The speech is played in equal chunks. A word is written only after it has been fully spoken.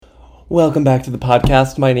Welcome back to the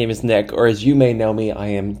podcast. My name is Nick, or as you may know me, I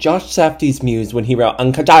am Josh Safdie's muse when he wrote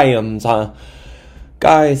Unkajayams.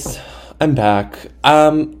 Guys, I'm back.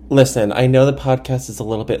 Listen, I know the podcast is a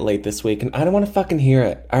little bit late this week, and I don't want to fucking hear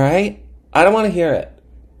it, alright? I don't want to hear it.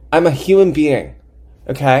 I'm a human being,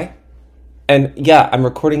 okay? And yeah, I'm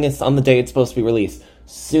recording this on the day it's supposed to be released.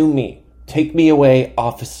 Sue me. Take me away,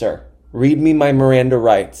 officer. Read me my Miranda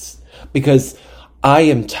rights. Because I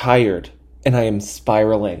am tired, and I am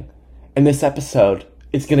spiraling. And this episode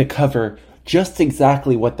is going to cover just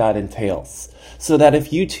exactly what that entails. So that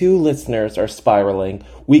if you two listeners are spiraling,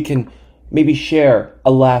 we can maybe share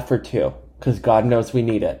a laugh or two. Because God knows we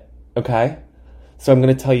need it. Okay? So I'm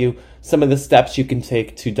going to tell you some of the steps you can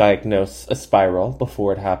take to diagnose a spiral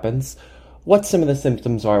before it happens. What some of the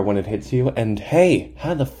symptoms are when it hits you. And hey,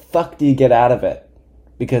 how the fuck do you get out of it?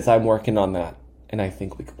 Because I'm working on that. And I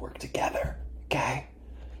think we could work together. Okay?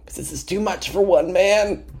 Because this is too much for one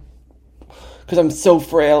man. Because I'm so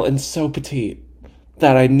frail and so petite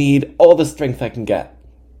that I need all the strength I can get.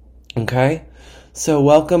 Okay? So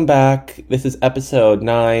welcome back. This is episode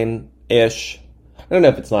 9-ish. I don't know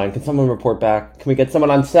if it's 9. Can someone report back? Can we get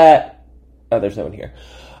someone on set? Oh, there's no one here.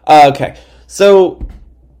 Okay. So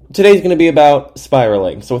today's going to be about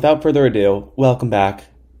spiraling. So without further ado, welcome back.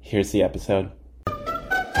 Here's the episode.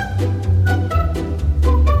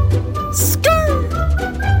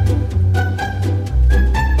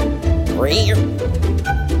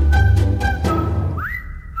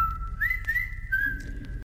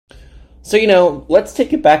 So, let's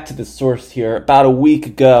take it back to the source here. About a week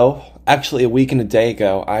ago, actually a week and a day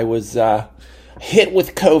ago, I was hit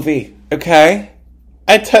with COVID, okay?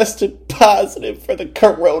 I tested positive for the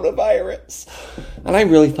coronavirus. And I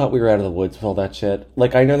really thought we were out of the woods with all that shit.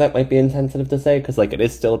 I know that might be insensitive to say, because, it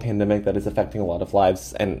is still a pandemic that is affecting a lot of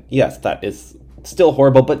lives. And yes, that is still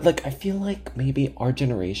horrible, but, I feel like maybe our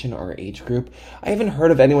generation, our age group, I haven't heard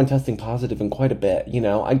of anyone testing positive in quite a bit,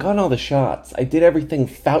 I got all the shots. I did everything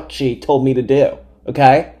Fauci told me to do,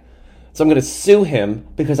 okay? So I'm going to sue him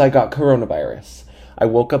because I got coronavirus. I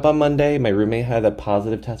woke up on Monday, my roommate had a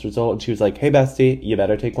positive test result, and she was like, hey, bestie, you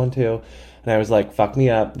better take one too. And I was like, fuck me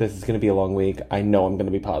up, this is going to be a long week. I know I'm going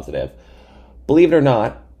to be positive. Believe it or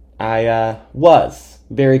not, I was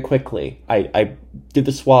very quickly. I did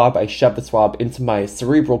the swab. I shoved the swab into my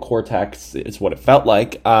cerebral cortex, is what it felt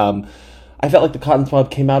like. I felt like the cotton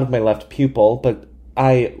swab came out of my left pupil, but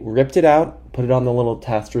I ripped it out, put it on the little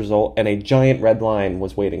test result, and a giant red line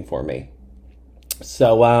was waiting for me.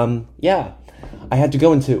 So, yeah, I had to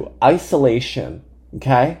go into isolation,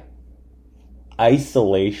 okay?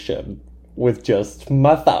 Isolation with just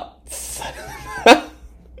my thoughts.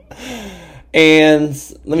 And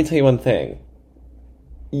let me tell you one thing.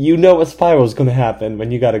 You know a spiral is going to happen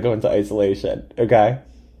when you got to go into isolation, okay?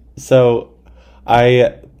 So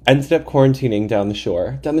I ended up quarantining down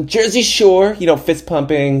the Jersey Shore, fist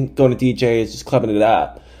pumping, going to DJs, just clubbing it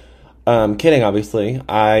up. Kidding, obviously.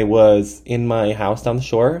 I was in my house down the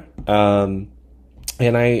shore, and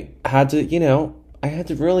I had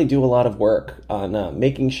to really do a lot of work on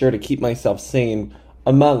making sure to keep myself sane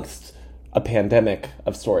amongst a pandemic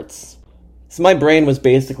of sorts. So my brain was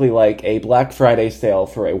basically like a Black Friday sale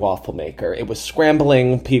for a waffle maker. It was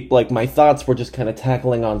scrambling. My thoughts were just kind of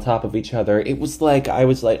tackling on top of each other. It was I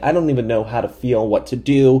don't even know how to feel, what to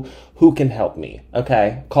do. Who can help me?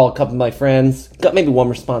 Okay. Call a couple of my friends. Got maybe one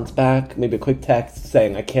response back. Maybe a quick text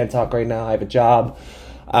saying, I can't talk right now. I have a job.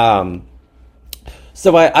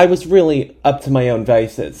 So I was really up to my own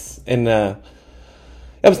vices. And, I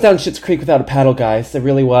was down Schitt's Creek without a paddle, guys. It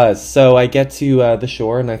really was. So I get to the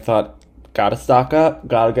shore and I thought, gotta stock up,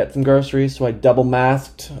 gotta get some groceries, so I double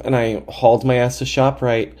masked, and I hauled my ass to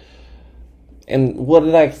ShopRite. And what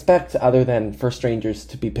did I expect other than for strangers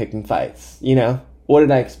to be picking fights, What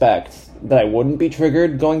did I expect? That I wouldn't be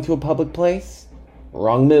triggered going to a public place?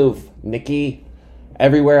 Wrong move, Nikki.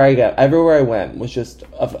 Everywhere I went was just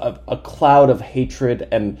a cloud of hatred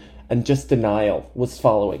and just denial was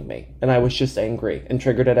following me. And I was just angry and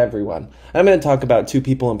triggered at everyone. And I'm going to talk about two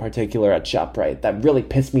people in particular at ShopRite that really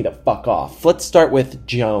pissed me to fuck off. Let's start with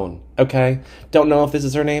Joan, okay? Don't know if this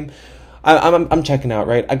is her name. I'm checking out,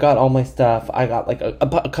 right? I got all my stuff. I got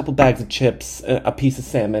a couple bags of chips, a piece of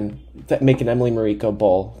salmon, that make an Emily Mariko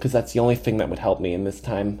bowl, because that's the only thing that would help me in this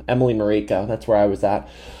time. Emily Mariko, that's where I was at.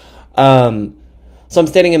 So I'm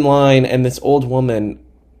standing in line, and this old woman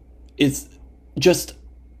is just...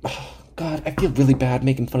 Oh, God, I feel really bad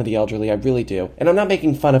making fun of the elderly. I really do. And I'm not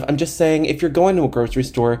making fun of... I'm just saying, if you're going to a grocery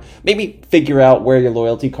store, maybe figure out where your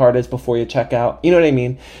loyalty card is before you check out. You know what I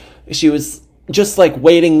mean? She was just like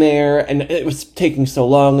waiting there, and it was taking so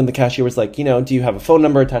long, and the cashier was like, do you have a phone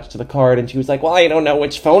number attached to the card? And she was like, well, I don't know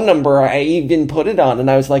which phone number I even put it on. And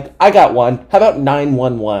I was like, I got one. How about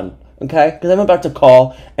 911? Okay? Because I'm about to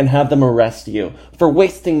call and have them arrest you for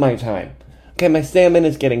wasting my time. Okay, my salmon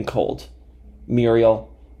is getting cold,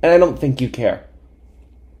 Muriel, and I don't think you care.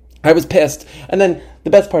 I was pissed. And then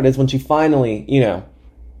the best part is when she finally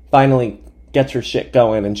gets her shit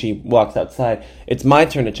going and she walks outside, it's my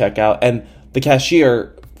turn to check out, and the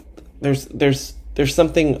cashier, there's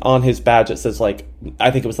something on his badge that says, like,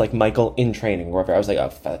 I think it was like Michael in training or whatever. I was like,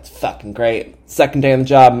 oh, that's fucking great. Second day on the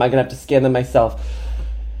job, am I gonna have to scan them myself?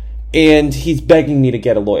 And he's begging me to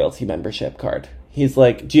get a loyalty membership card. He's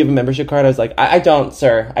like, do you have a membership card? I was like, I don't,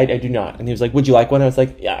 sir. I do not. And he was like, would you like one? I was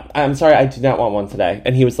like, yeah, I'm sorry, I do not want one today.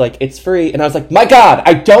 And he was like, it's free. And I was like, my God,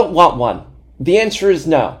 I don't want one. The answer is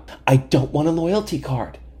no. I don't want a loyalty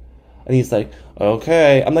card. And he's like,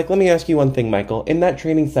 okay. I'm like, let me ask you one thing, Michael. In that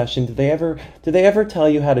training session, did they ever tell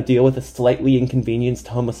you how to deal with a slightly inconvenienced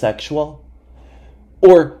homosexual?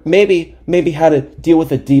 Or maybe how to deal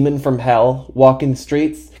with a demon from hell walking the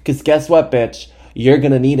streets? Because guess what, bitch? You're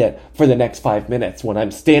gonna need it for the next 5 minutes when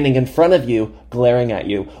I'm standing in front of you, glaring at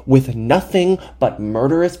you, with nothing but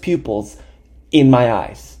murderous pupils in my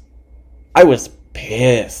eyes. I was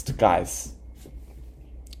pissed, guys.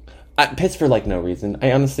 I'm pissed for, like, no reason.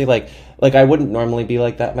 I honestly, like I wouldn't normally be,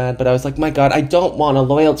 like, that mad, but I was like, my God, I don't want a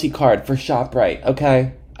loyalty card for ShopRite,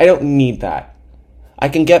 okay? I don't need that. I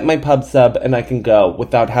can get my pub sub and I can go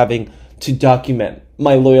without having to document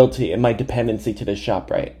my loyalty and my dependency to this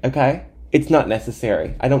ShopRite, okay? It's not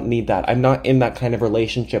necessary. I don't need that. I'm not in that kind of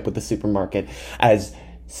relationship with the supermarket as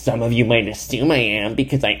some of you might assume I am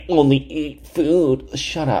because I only eat food.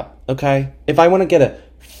 Shut up, okay? If I want to get a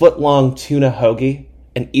foot-long tuna hoagie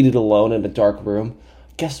and eat it alone in a dark room,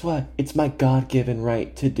 guess what? It's my God-given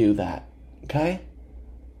right to do that, okay?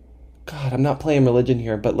 God, I'm not playing religion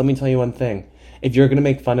here, but let me tell you one thing. If you're going to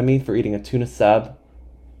make fun of me for eating a tuna sub,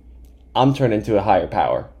 I'm turning into a higher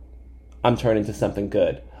power. I'm turning to something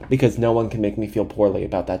good, because no one can make me feel poorly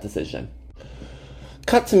about that decision.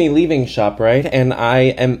 Cut to me leaving ShopRite, and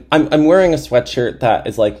I'm wearing a sweatshirt that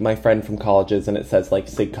is like my friend from college's, and it says like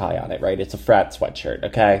Sig Chi on it, right? It's a frat sweatshirt,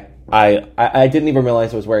 okay? I didn't even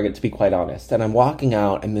realize I was wearing it, to be quite honest. And I'm walking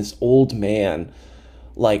out, and this old man,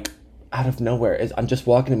 like, out of nowhere, I'm just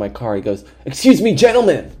walking in my car, he goes, "Excuse me,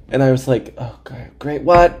 gentlemen!" And I was like, oh, great,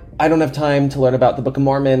 what? I don't have time to learn about the Book of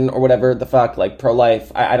Mormon or whatever the fuck, like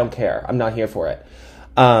pro-life. I don't care. I'm not here for it.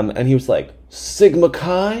 And he was like, Sigma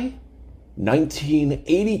Chi,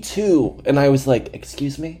 1982. And I was like,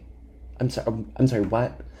 excuse me? I'm sorry,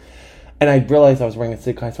 what? And I realized I was wearing a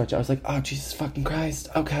Sig Chi sweatshirt. I was like, oh, Jesus fucking Christ.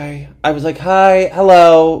 Okay. I was like, hi,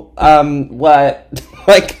 hello, what?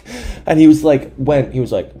 Like, and he was like,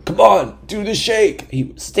 come on, do the shake.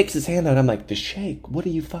 He sticks his hand out. I'm like, the shake? What are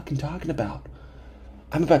you fucking talking about?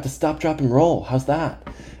 I'm about to stop, drop, and roll. How's that?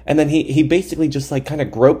 And then he basically just like kind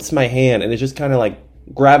of gropes my hand and is just kind of like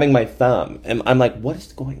grabbing my thumb. And I'm like, what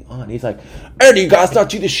is going on? He's like, hey, do you guys not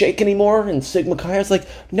do the shake anymore in Sigma Chi? I was like,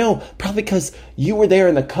 no, probably because you were there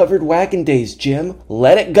in the covered wagon days, Jim.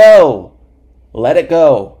 Let it go. Let it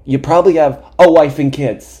go. You probably have a wife and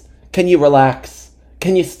kids. Can you relax?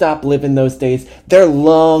 Can you stop living those days? They're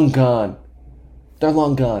long gone. They're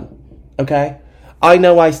long gone. Okay? I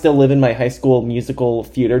know I still live in my high school musical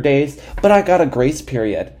theater days, but I got a grace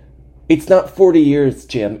period. It's not 40 years,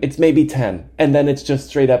 Jim. It's maybe 10. And then it's just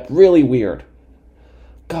straight up really weird.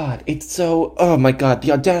 God, it's so... Oh my God,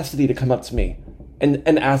 the audacity to come up to me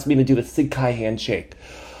and ask me to do the Sig Chi handshake.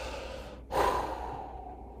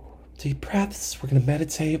 Deep breaths. We're going to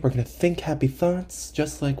meditate. We're going to think happy thoughts,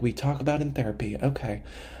 just like we talk about in therapy. Okay.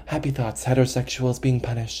 Happy thoughts. Heterosexuals being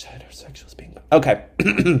punished. Heterosexuals being... Okay.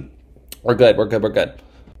 We're good.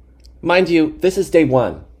 Mind you, this is day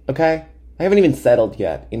 1, okay? I haven't even settled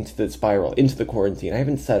yet into the spiral, into the quarantine. I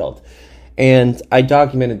haven't settled. And I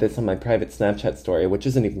documented this on my private Snapchat story, which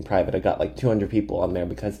isn't even private. I got like 200 people on there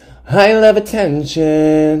because I love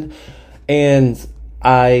attention. And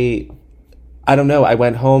I don't know, I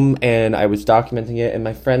went home and I was documenting it, and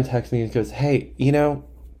my friend texted me and goes, hey,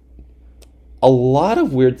 a lot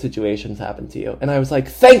of weird situations happen to you. And I was like,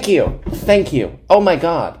 thank you. Oh my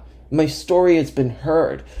God. My story has been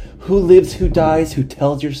heard. Who lives, who dies, who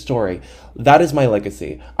tells your story? That is my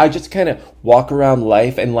legacy. I just kind of walk around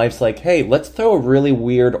life, and life's like, hey, let's throw a really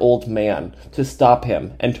weird old man to stop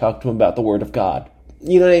him and talk to him about the word of God.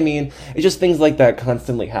 You know what I mean? It's just things like that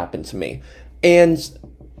constantly happen to me. And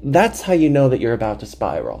that's how you know that you're about to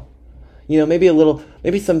spiral.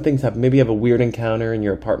 Maybe some things happen. Maybe you have a weird encounter in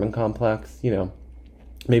your apartment complex,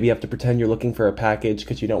 Maybe you have to pretend you're looking for a package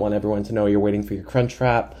because you don't want everyone to know you're waiting for your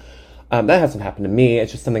Crunchwrap. That hasn't happened to me.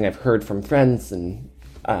 It's just something I've heard from friends, and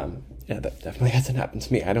yeah, that definitely hasn't happened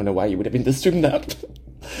to me. I don't know why you would have been assumed that.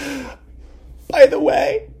 By the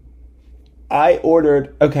way, I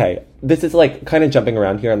ordered. Okay, this is like kind of jumping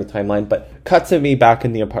around here on the timeline, but cut to me back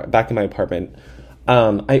in my apartment.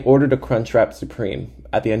 I ordered a Crunchwrap Supreme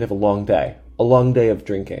at the end of a long day of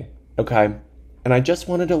drinking. Okay. And I just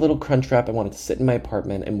wanted a little Crunchwrap. I wanted to sit in my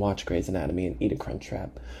apartment and watch Grey's Anatomy and eat a Crunchwrap.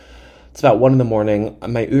 It's about 1 a.m.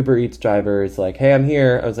 My Uber Eats driver is like, hey, I'm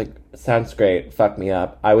here. I was like, sounds great. Fuck me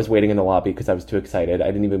up. I was waiting in the lobby because I was too excited. I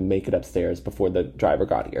didn't even make it upstairs before the driver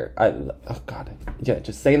got here. Oh, God. Yeah,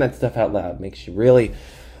 just saying that stuff out loud makes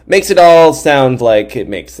it all sound like it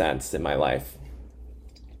makes sense in my life.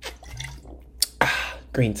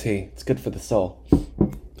 Green tea. It's good for the soul.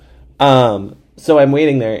 So I'm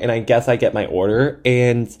waiting there, and I guess I get my order,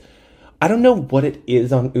 and I don't know what it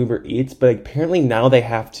is on Uber Eats, but apparently now they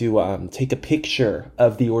have to take a picture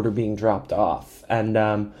of the order being dropped off.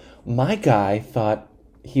 And my guy thought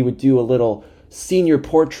he would do a little senior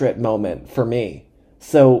portrait moment for me.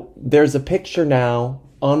 So there's a picture now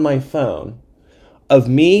on my phone of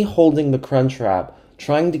me holding the Crunchwrap,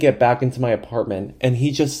 trying to get back into my apartment, and he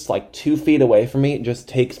just like 2 feet away from me just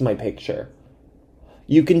takes my picture.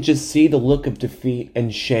 You can just see the look of defeat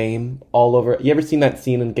and shame all over. You ever seen that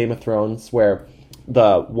scene in Game of Thrones where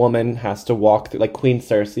the woman has to walk through, like Queen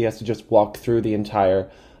Cersei has to just walk through the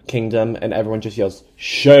entire kingdom and everyone just yells,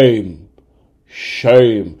 shame,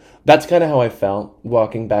 shame. That's kind of how I felt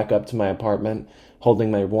walking back up to my apartment,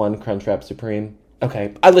 holding my one Crunchwrap Supreme.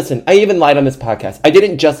 Okay, I even lied on this podcast. I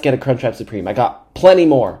didn't just get a Crunchwrap Supreme. I got plenty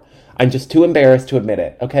more. I'm just too embarrassed to admit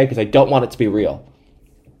it, okay? Because I don't want it to be real.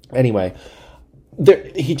 Anyway,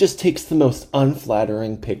 he just takes the most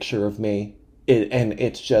unflattering picture of me, and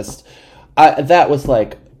it's just, that was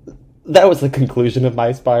the conclusion of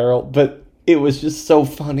my spiral, but it was just so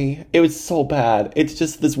funny. It was so bad. It's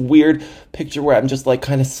just this weird picture where I'm just like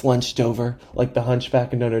kind of slunched over, like the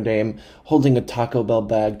Hunchback of Notre Dame, holding a Taco Bell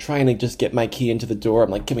bag, trying to just get my key into the door.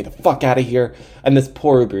 I'm like, get me the fuck out of here. And this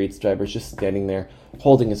poor Uber Eats driver is just standing there,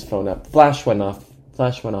 holding his phone up. Flash went off,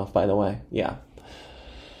 by the way. Yeah.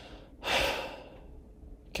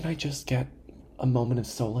 Can I just get a moment of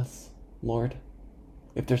solace, Lord?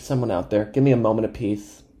 If there's someone out there, give me a moment of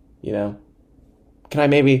peace, you know? Can I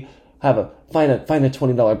maybe find a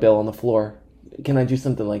 $20 bill on the floor? Can I do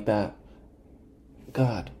something like that?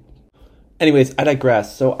 God. Anyways, I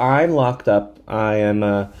digress. So I'm locked up. I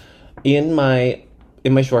am in my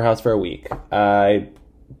shore house for a week. I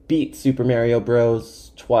beat Super Mario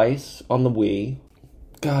Bros. Twice on the Wii.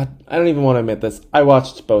 God, I don't even want to admit this. I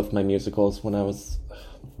watched both my musicals when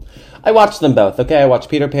I watched them both, okay? I watched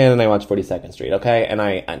Peter Pan and I watched 42nd Street, okay? And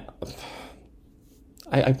I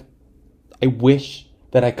wish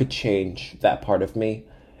that I could change that part of me.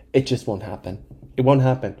 It just won't happen. It won't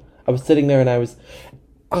happen. I was sitting there and I was,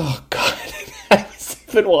 oh God, I was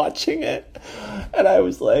even watching it. And I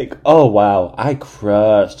was like, oh wow, I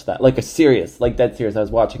crushed that. Like dead serious. I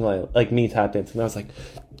was watching like me tap dance and I was like,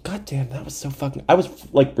 God damn, that was so fucking, I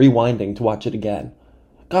was like rewinding to watch it again.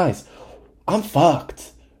 Guys, I'm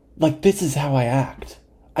fucked. Like, this is how I act.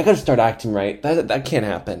 I gotta start acting right. That can't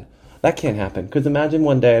happen. That can't happen. Because imagine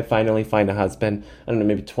one day I finally find a husband, I don't know,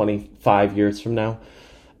 maybe 25 years from now,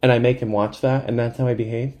 and I make him watch that, and that's how I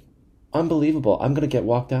behave. Unbelievable. I'm gonna get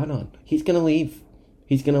walked out on. He's gonna leave.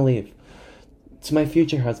 He's gonna leave. To my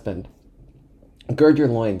future husband, gird your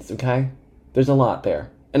loins, okay? There's a lot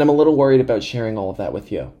there. And I'm a little worried about sharing all of that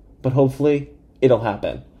with you. But hopefully, it'll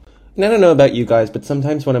happen. And I don't know about you guys, but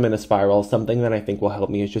sometimes when I'm in a spiral, something that I think will help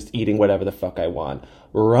me is just eating whatever the fuck I want.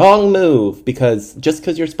 Wrong move, because just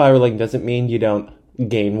because you're spiraling doesn't mean you don't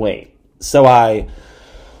gain weight. So I,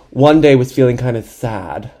 one day was feeling kind of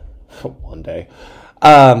sad. One day.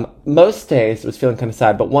 Most days I was feeling kind of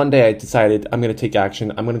sad, but one day I decided I'm going to take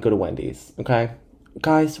action. I'm going to go to Wendy's, okay?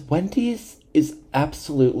 Guys, Wendy's is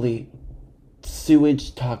absolutely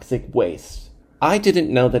sewage toxic waste. I didn't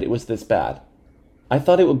know that it was this bad. I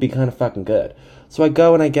thought it would be kind of fucking good. So I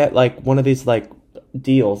go and I get like one of these like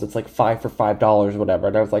deals. It's like 5 for $5 or whatever.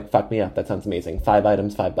 And I was like, fuck me up. That sounds amazing. 5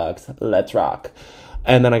 items, $5. Let's rock.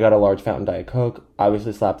 And then I got a large Fountain Diet Coke.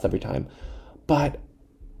 Obviously slaps every time. But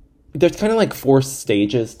there's kind of like 4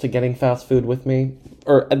 stages to getting fast food with me.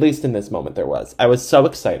 Or at least in this moment there was. I was so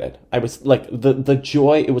excited. I was like, the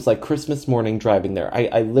joy, it was like Christmas morning driving there.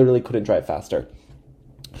 I literally couldn't drive faster.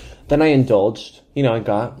 Then I indulged. You know, I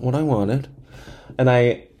got what I wanted. And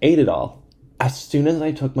I ate it all. as soon as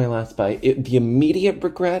I took my last bite, the immediate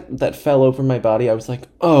regret that fell over my body, I was like,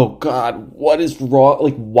 oh God, what is wrong?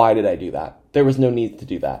 Like, why did I do that? There was no need to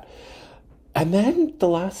do that. And then the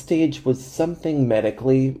last stage was something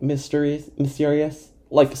medically mysterious.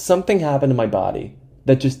 Like, something happened to my body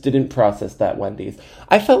that just didn't process that Wendy's.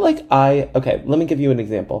 I felt like okay, let me give you an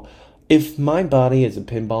example. If my body is a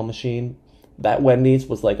pinball machine, that Wendy's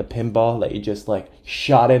was like a pinball that you just like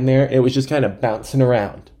shot in there. It was just kind of bouncing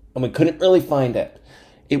around and we couldn't really find it.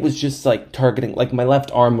 It was just like targeting, like my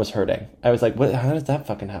left arm was hurting. I was like, what, how does that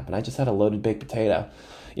fucking happen? I just had a loaded baked potato.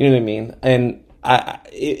 You know what I mean? And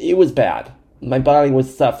it was bad. My body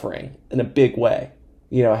was suffering in a big way.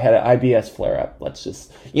 You know, I had an IBS flare-up. Let's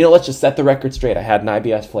just set the record straight. I had an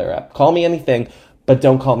IBS flare-up. Call me anything, but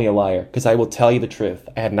don't call me a liar, because I will tell you the truth.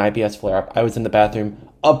 I had an IBS flare-up. I was in the bathroom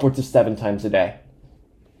upwards of 7 times a day.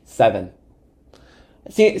 7.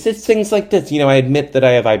 See, it's just things like this. You know, I admit that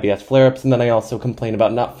I have IBS flare-ups, and then I also complain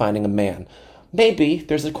about not finding a man. Maybe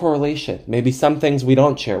there's a correlation. Maybe some things we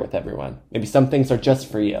don't share with everyone. Maybe some things are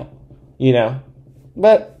just for you. You know?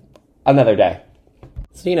 But another day.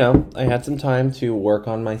 So, you know, I had some time to work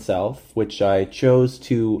on myself, which I chose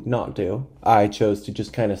to not do. I chose to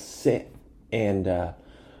just kind of sit and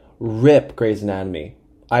rip Grey's Anatomy.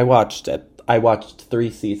 I watched it. I watched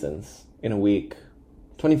 3 seasons in a week.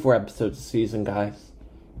 24 episodes a season, guys.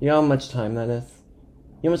 You know how much time that is?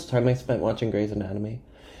 You know how much time I spent watching Grey's Anatomy?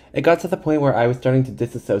 It got to the point where I was starting to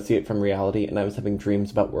disassociate from reality, and I was having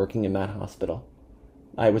dreams about working in that hospital.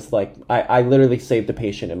 I was like, I literally saved a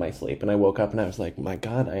patient in my sleep, and I woke up and I was like, my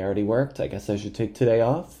God, I already worked. I guess I should take today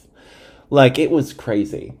off. Like, it was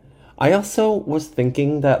crazy. I also was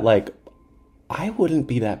thinking that, like, I wouldn't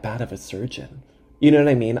be that bad of a surgeon. You know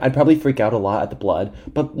what I mean? I'd probably freak out a lot at the blood,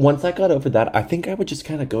 but once I got over that, I think I would just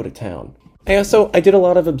kind of go to town. I did a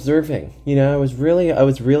lot of observing. You know, I was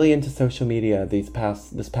really into social media this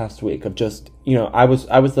past week of just, you know, I was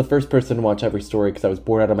the first person to watch every story because I was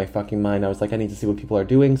bored out of my fucking mind. I was like, I need to see what people are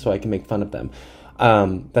doing so I can make fun of them.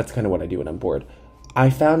 That's kind of what I do when I'm bored. I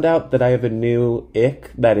found out that I have a new ick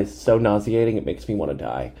that is so nauseating it makes me want to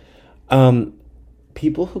die.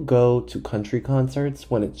 People who go to country concerts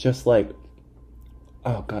when it's just like,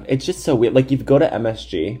 oh God, it's just so weird. Like, you go to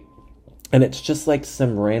MSG, and it's just like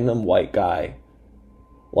some random white guy.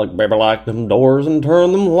 Like, baby, lock them doors and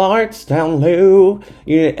turn them lights down low.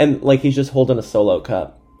 You know, and like, he's just holding a solo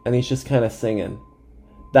cup. And he's just kind of singing.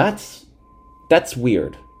 That's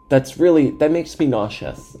weird. That makes me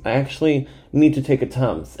nauseous. I actually need to take a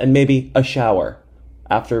Tums and maybe a shower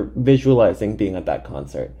after visualizing being at that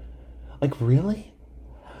concert. Like, really?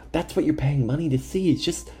 That's what you're paying money to see.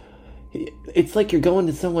 It's like you're going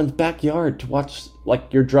to someone's backyard to watch,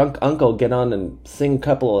 like, your drunk uncle get on and sing a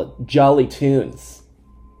couple of jolly tunes.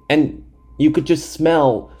 And you could just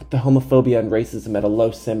smell the homophobia and racism at a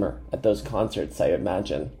low simmer at those concerts, I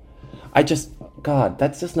imagine. God,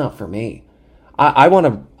 that's just not for me. I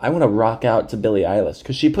want to rock out to Billie Eilish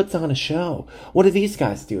because she puts on a show. What do these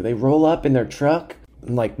guys do? They roll up in their truck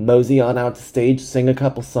and, like, mosey on out to stage, sing a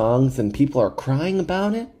couple songs, and people are crying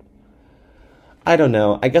about it? I don't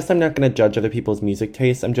know. I guess I'm not going to judge other people's music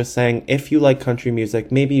tastes. I'm just saying, if you like country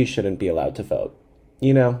music, maybe you shouldn't be allowed to vote.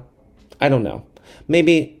 You know? I don't know.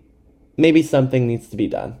 Maybe something needs to be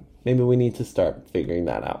done. Maybe we need to start figuring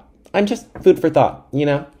that out. I'm just food for thought, you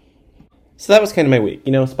know? So that was kind of my week.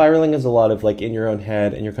 You know, spiraling is a lot of, like, in your own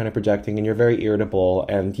head, and you're kind of projecting, and you're very irritable,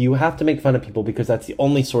 and you have to make fun of people because that's the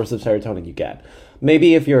only source of serotonin you get.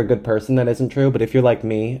 Maybe if you're a good person, that isn't true, but if you're like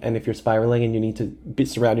me, and if you're spiraling and you need to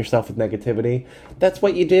surround yourself with negativity, that's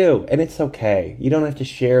what you do, and it's okay. You don't have to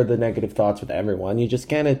share the negative thoughts with everyone. You just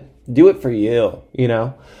kind of do it for you, you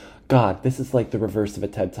know? God, this is like the reverse of a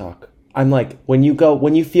TED Talk. I'm like, when you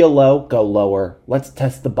feel low, go lower. Let's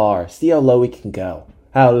test the bar. See how low we can go.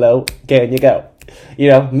 How low can you go? You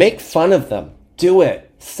know, make fun of them. Do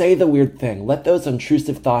it. Say the weird thing. Let those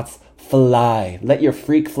intrusive thoughts fly. Let your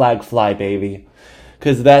freak flag fly, baby.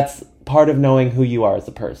 Because that's part of knowing who you are as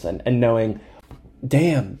a person. And knowing,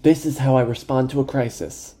 damn, this is how I respond to a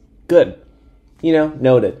crisis. Good. You know,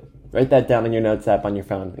 noted. Write that down in your notes app on your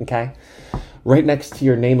phone, okay? Right next to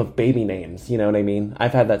your name of baby names. You know what I mean?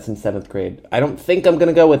 I've had that since 7th grade. I don't think I'm going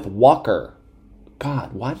to go with Walker.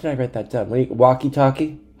 God, why did I write that down?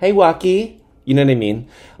 Walkie-talkie? Hey, Walkie. You know what I mean?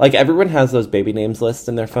 Like, everyone has those baby names lists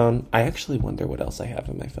in their phone. I actually wonder what else I have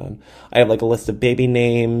in my phone. I have, like, a list of baby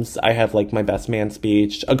names. I have, like, my best man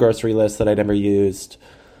speech, a grocery list that I never used.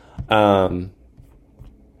 God,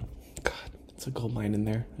 it's a gold mine in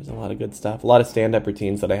there. There's a lot of good stuff. A lot of stand-up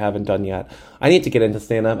routines that I haven't done yet. I need to get into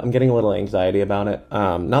stand-up. I'm getting a little anxiety about it.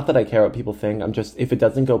 Not that I care what people think. I'm just, if it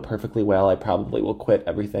doesn't go perfectly well, I probably will quit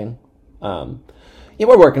everything. Yeah,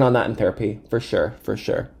 we're working on that in therapy, for sure.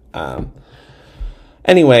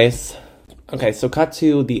 Anyways, okay, so cut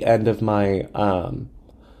to the end of my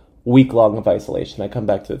week long of isolation. I come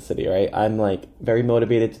back to the city, right? I'm like very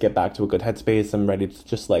motivated to get back to a good headspace. I'm ready to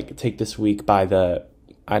just like take this week by the,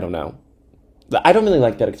 I don't know. I don't really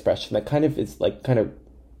like that expression. That kind of is like kind of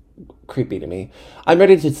creepy to me. I'm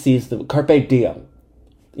ready to seize the carpe diem,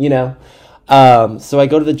 you know? So I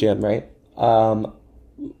go to the gym, right?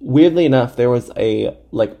 Weirdly enough, there was a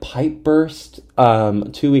like pipe burst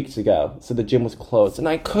 2 weeks ago, so the gym was closed and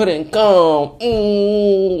I couldn't go.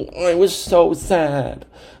 I was so sad.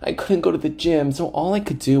 I couldn't go to the gym, so all I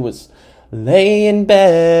could do was lay in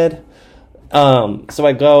bed. So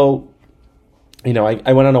I go, I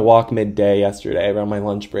went on a walk midday yesterday around my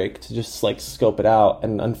lunch break to just like scope it out,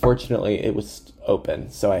 and unfortunately it was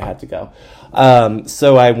open, so I had to go.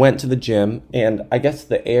 So I went to the gym, and I guess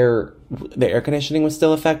the air conditioning was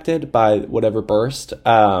still affected by whatever burst.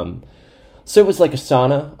 So it was like a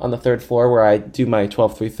sauna on the third floor where I do my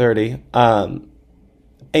 12-3-30.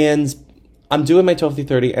 And I'm doing my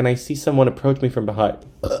 12-3-30, and I see someone approach me from behind.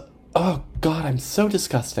 Oh God, I'm so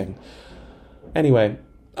disgusting. Anyway,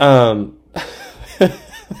 okay.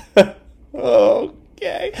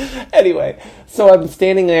 Anyway, so I'm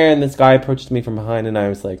standing there and this guy approached me from behind and I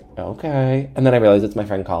was like, okay. And then I realized it's my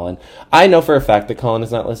friend Colin. I know for a fact that Colin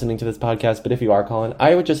is not listening to this podcast, but if you are, Colin,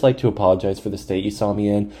 I would just like to apologize for the state you saw me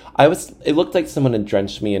in. It looked like someone had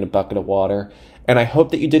drenched me in a bucket of water. And I hope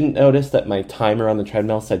that you didn't notice that my timer on the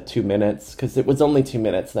treadmill said 2 minutes, because it was only 2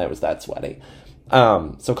 minutes and I was that sweaty.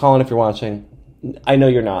 So Colin, if you're watching, I know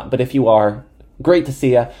you're not, but if you are, great to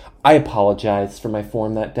see you. I apologize for my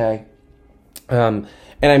form that day. And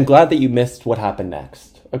I'm glad that you missed what happened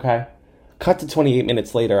next, okay? Cut to 28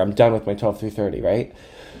 minutes later, I'm done with my 12-3-30, right?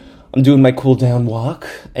 I'm doing my cool down walk,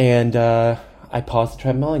 and I pause the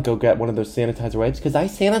treadmill and go get one of those sanitizer wipes, because I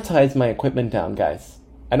sanitize my equipment down, guys.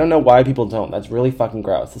 I don't know why people don't. That's really fucking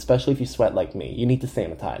gross, especially if you sweat like me. You need to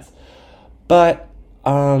sanitize. But,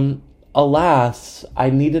 alas, I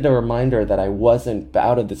needed a reminder that I wasn't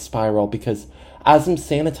out of the spiral, because as I'm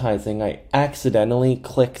sanitizing, I accidentally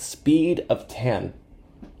click speed of 10.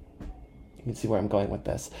 You can see where I'm going with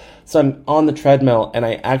this. So I'm on the treadmill and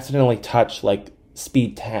I accidentally touch like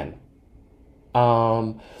speed 10.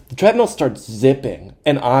 The treadmill starts zipping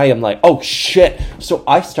and I am like, oh shit. So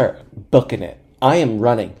I start booking it. I am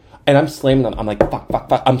running and I'm slamming on. I'm like, fuck.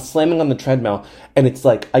 I'm slamming on the treadmill and it's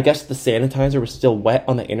like, I guess the sanitizer was still wet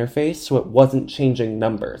on the interface, so it wasn't changing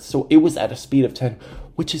numbers. So it was at a speed of 10,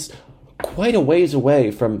 which is quite a ways away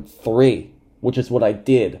from 3, which is what I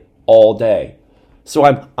did all day. So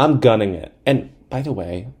I'm gunning it. And by the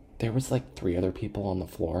way, there was like 3 other people on the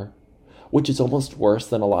floor, which is almost worse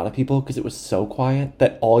than a lot of people because it was so quiet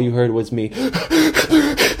that all you heard was me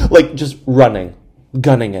like just running,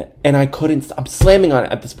 gunning it. And I couldn't, I'm slamming on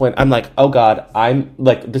it at this point. I'm like, oh God, I'm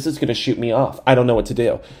like, this is going to shoot me off. I don't know what to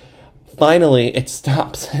do. Finally, it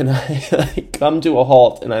stops and I come to a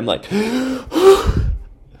halt and I'm like,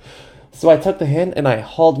 so I took the hint and I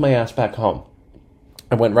hauled my ass back home.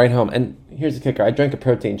 I went right home, and here's the kicker. I drank a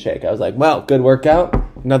protein shake. I was like, well, good workout.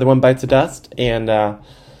 Another one bites the dust. And,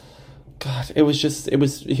 God, it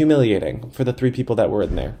was humiliating for the 3 people that were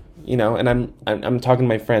in there, and I'm talking to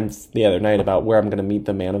my friends the other night about where I'm going to meet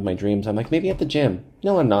the man of my dreams. I'm like, maybe at the gym.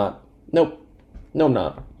 No, I'm not. Nope. No, I'm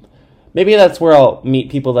not. Maybe that's where I'll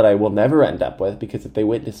meet people that I will never end up with, because if they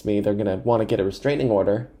witness me, they're going to want to get a restraining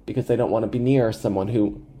order because they don't want to be near someone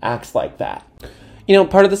who acts like that.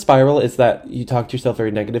 Part of the spiral is that you talk to yourself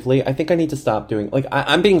very negatively. I think I need to stop doing,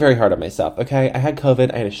 I'm being very hard on myself, okay? I had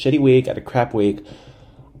COVID, I had a shitty week, I had a crap week.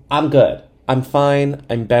 I'm good. I'm fine,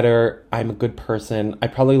 I'm better, I'm a good person. I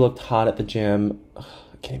probably looked hot at the gym. Ugh,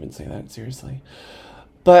 I can't even say that, seriously.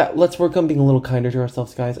 But let's work on being a little kinder to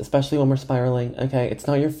ourselves, guys, especially when we're spiraling, okay? It's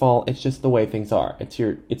not your fault, it's just the way things are.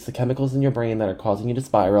 It's the chemicals in your brain that are causing you to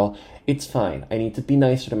spiral. It's fine. I need to be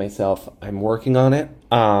nicer to myself. I'm working on it.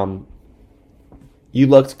 You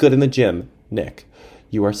looked good in the gym, Nick.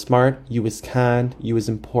 You are smart, you was kind, you was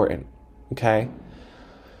important, okay?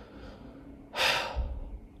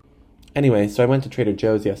 Anyway, so I went to Trader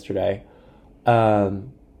Joe's yesterday.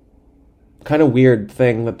 Kind of weird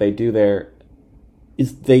thing that they do there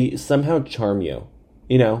is they somehow charm you,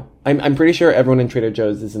 I'm pretty sure everyone in Trader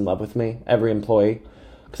Joe's is in love with me, every employee.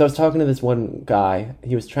 Because I was talking to this one guy,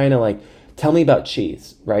 he was trying to, tell me about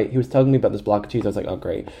cheese, right? He was telling me about this block of cheese, I was like, oh,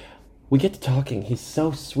 great. We get to talking. He's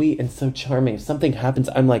so sweet and so charming. If something happens,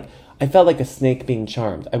 I felt like a snake being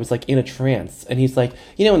charmed. I was in a trance. And he's like,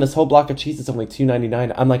 and this whole block of cheese is only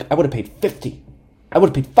 $2.99. I'm like, I would have paid $50. I would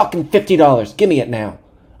have paid fucking $50. Give me it now.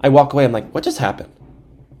 I walk away. I'm like, what just happened?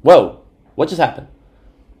 Whoa. What just happened?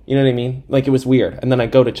 You know what I mean? Like, it was weird. And then I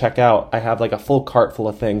go to check out. I have like a full cart full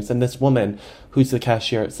of things. And this woman who's the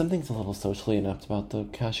cashier, something's a little socially inept about the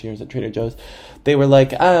cashiers at Trader Joe's. They were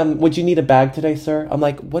like, would you need a bag today, sir? I'm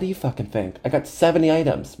like, what do you fucking think? I got 70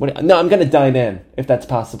 items. No, I'm going to dine in if that's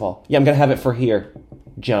possible. Yeah, I'm going to have it for here,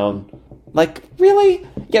 Joan. Like, really?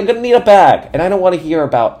 Yeah, I'm going to need a bag. And I don't want to hear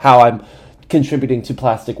about how I'm contributing to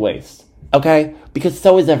plastic waste. Okay? Because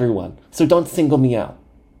so is everyone. So don't single me out.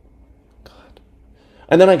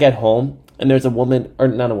 And then I get home, and there's a woman, or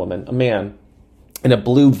not a woman, a man, in a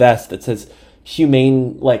blue vest that says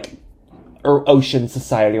Humane, like, or Ocean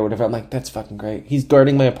Society or whatever. I'm like, that's fucking great. He's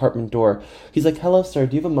guarding my apartment door. He's like, hello, sir,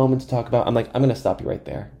 do you have a moment to talk about? I'm like, I'm going to stop you right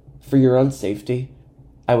there. For your own safety,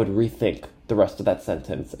 I would rethink the rest of that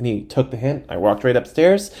sentence. And he took the hint. I walked right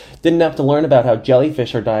upstairs. Didn't have to learn about how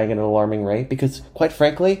jellyfish are dying at an alarming rate, because, quite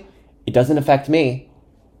frankly, it doesn't affect me.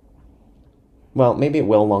 Well, maybe it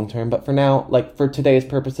will long term, but for now, like, for today's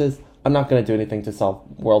purposes, I'm not going to do anything to solve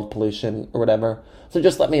world pollution or whatever. So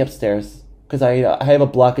just let me upstairs, because I have a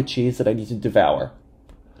block of cheese that I need to devour.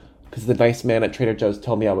 Because the nice man at Trader Joe's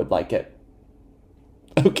told me I would like it.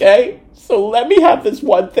 Okay? So let me have this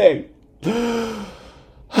one thing.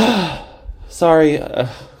 Sorry.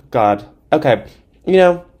 God. Okay. You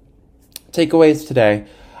know, takeaways today.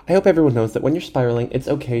 I hope everyone knows that when you're spiraling, it's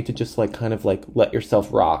okay to just, like, kind of, like, let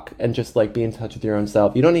yourself rock and just, like, be in touch with your own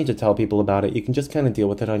self. You don't need to tell people about it. You can just kind of deal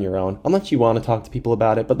with it on your own, unless you want to talk to people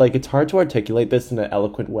about it. But, like, it's hard to articulate this in an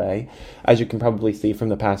eloquent way, as you can probably see from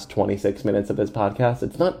the past 26 minutes of this podcast.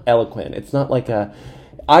 It's not eloquent. It's not like a,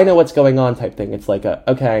 I know what's going on type thing. It's like a,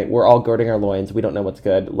 okay, we're all girding our loins. We don't know what's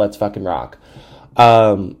good. Let's fucking rock.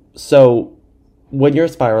 So when you're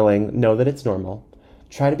spiraling, know that it's normal.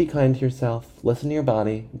 Try to be kind to yourself, listen to your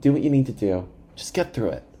body, do what you need to do. Just get through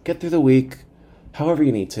it. Get through the week, however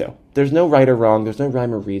you need to. There's no right or wrong, there's no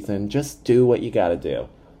rhyme or reason. Just do what you gotta do.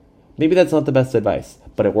 Maybe that's not the best advice,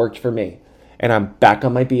 but it worked for me. And I'm back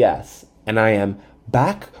on my BS. And I am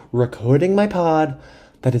back recording my pod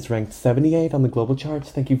that is ranked 78 on the global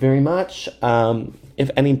charts. Thank you very much.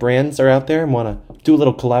 If any brands are out there and want to do a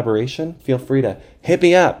little collaboration, feel free to hit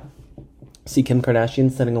me up. See Kim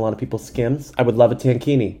Kardashian sending a lot of people Skims. I would love a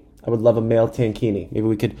tankini. I would love a male tankini. Maybe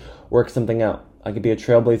we could work something out. I could be a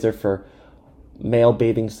trailblazer for male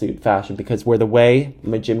bathing suit fashion, because where the way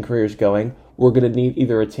my gym career is going, we're going to need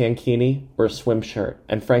either a tankini or a swim shirt.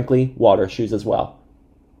 And frankly, water shoes as well.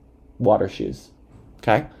 Water shoes.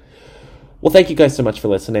 Okay? Well, thank you guys so much for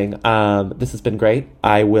listening. This has been great.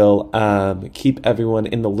 I will keep everyone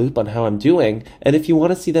in the loop on how I'm doing. And if you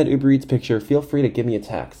want to see that Uber Eats picture, feel free to give me a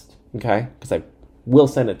text. Okay? Because I will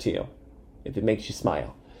send it to you if it makes you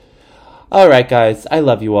smile. All right, guys. I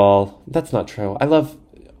love you all. That's not true. I love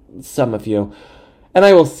some of you. And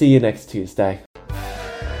I will see you next Tuesday.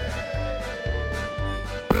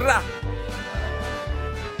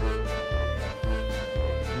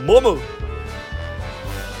 Momo.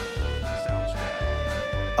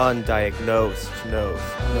 Undiagnosed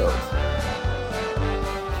nose.